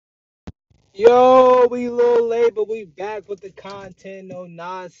Yo, we a little late, but we back with the content. No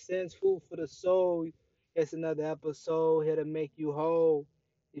nonsense, food for the soul. It's another episode here to make you whole.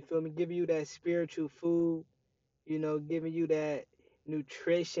 You feel me? Giving you that spiritual food. Giving you that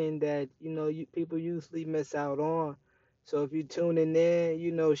nutrition that you people usually miss out on. So if you tuning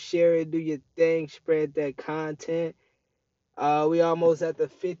in, share it, do your thing, spread that content. We almost at the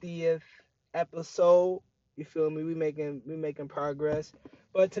 50th episode. You feel me? We making progress.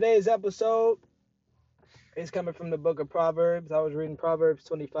 But today's episode. It's coming from the book of Proverbs. I was reading Proverbs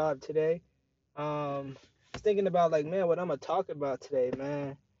 25 today. I was thinking about like, man, what I'm gonna talk about today,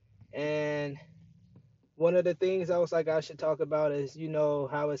 man. And one of the things I was like, I should talk about is,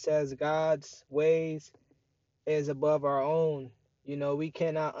 how it says God's ways is above our own. We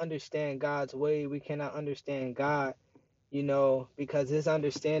cannot understand God's way. We cannot understand God, because His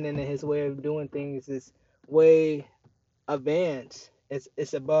understanding and His way of doing things is way advance.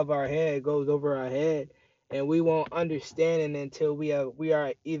 It's above our head, goes over our head, and we won't understand it until we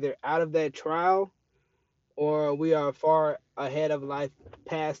are either out of that trial or we are far ahead of life,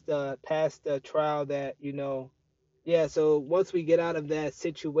 past the trial that yeah. So once we get out of that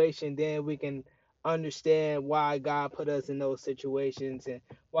situation, then we can understand why God put us in those situations and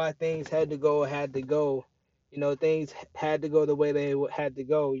why things had to go. Things had to go the way they had to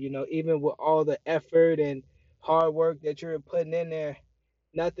go. Even with all the effort and hard work that you were putting in there,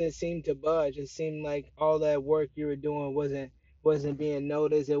 nothing seemed to budge. It seemed like all that work you were doing wasn't being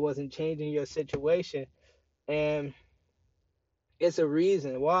noticed. It wasn't changing your situation, and it's a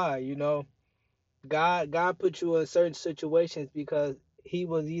reason why. God put you in certain situations because He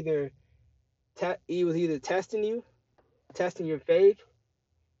was either testing you, testing your faith,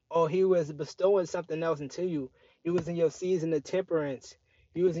 or He was bestowing something else into you. He was in your season of temperance.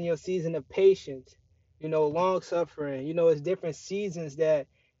 He was in your season of patience. Long suffering. It's different seasons that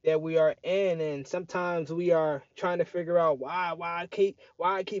we are in, and sometimes we are trying to figure out why I keep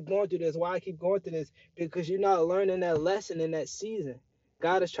going through this, why I keep going through this, because you're not learning that lesson in that season.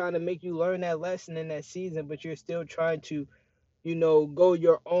 God is trying to make you learn that lesson in that season, but you're still trying to go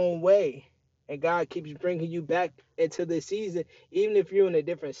your own way. And God keeps bringing you back into the season. Even if you're in a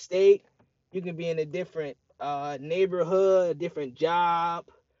different state, you can be in a different neighborhood, a different job,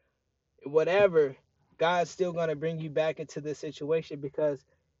 whatever. God's still going to bring you back into this situation because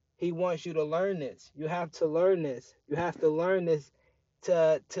He wants you to learn this. You have to learn this. You have to learn this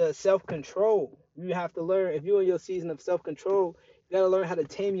to self control. You have to learn, if you're in your season of self control, you got to learn how to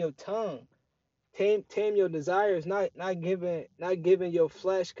tame your tongue. Tame your desires, not giving your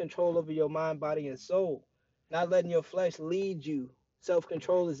flesh control over your mind, body, and soul, not letting your flesh lead you. Self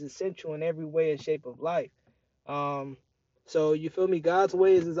control is essential in every way and shape of life. Um, so you feel me? God's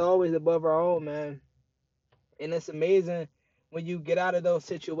ways is always above our own, man, and it's amazing when you get out of those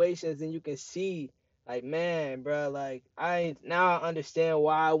situations and you can see, like, man, bro, like now I understand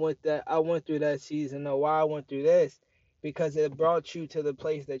why I went through that season, or why I went through this, because it brought you to the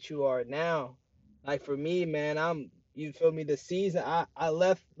place that you are now. Like for me, man, you feel me, the season I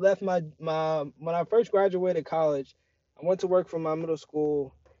left my when I first graduated college, I went to work for my middle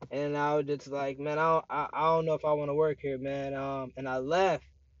school, and I was just like, man, I don't know if I want to work here, man. And I left,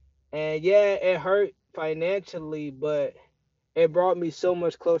 and yeah, it hurt financially, but it brought me so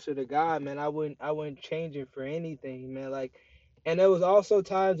much closer to God, man. I wouldn't change it for anything, man. Like, and there was also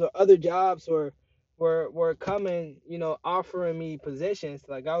times where other jobs were coming, offering me positions.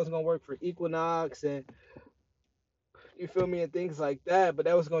 Like I was gonna work for Equinox, and you feel me, and things like that. But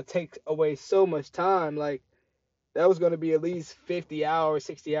that was gonna take away so much time. Like that was gonna be at least 50 hours,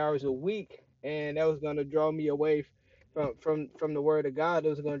 60 hours a week, and that was gonna draw me away from the Word of God. It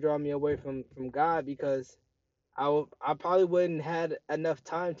was gonna draw me away from God, because I probably wouldn't had enough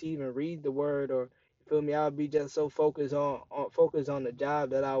time to even read the word, or you feel me. I would be just so focused on the job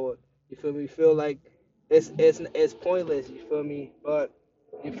that I would, you feel me, feel like it's pointless. You feel me, but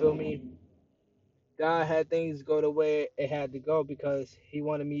you feel me. God had things go the way it had to go because He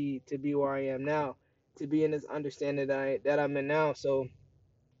wanted me to be where I am now, to be in this understanding that I'm in now. So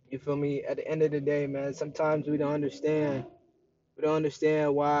you feel me. At the end of the day, man, sometimes we don't understand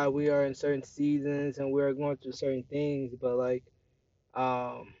why we are in certain seasons and we are going through certain things, but like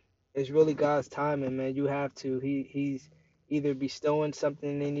um, it's really God's timing, man. You have to. He's either bestowing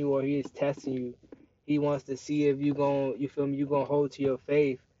something in you or He is testing you. He wants to see if you feel me, you gonna hold to your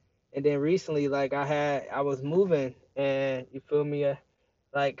faith. And then recently, like I was moving, and you feel me,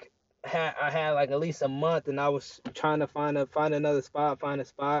 like I had like at least a month, and I was trying to find another spot, find a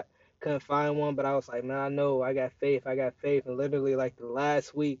spot. Couldn't find one, but I was like, man, I know I got faith, and literally like the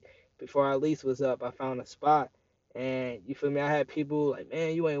last week before our lease was up, I found a spot, And you feel me? I had people like,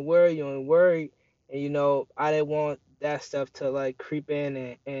 man, you ain't worried. And I didn't want that stuff to like creep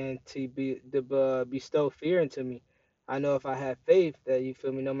in and to bestow fear into me. I know if I had faith that you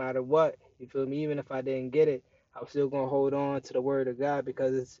feel me, no matter what, you feel me, even if I didn't get it, I was still gonna hold on to the word of God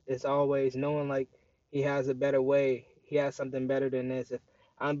because it's always knowing like He has a better way. He has something better than this. If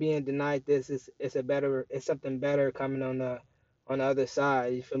I'm being denied this, it's something better coming on the other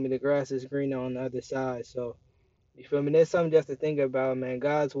side. You feel me? The grass is greener on the other side. So you feel me? There's something just to think about, man.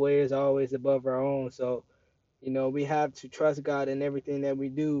 God's way is always above our own. So, we have to trust God in everything that we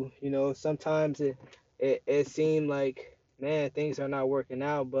do. Sometimes it seemed like, man, things are not working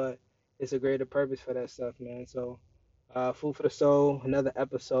out, but it's a greater purpose for that stuff, man. So, food for the soul, another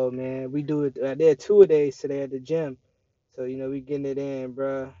episode, man. We do it. I did 2 days today at the gym. So, we getting it in,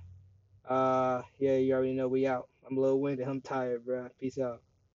 bruh. Yeah, you already know we out. I'm a little winded. I'm tired, bruh. Peace out.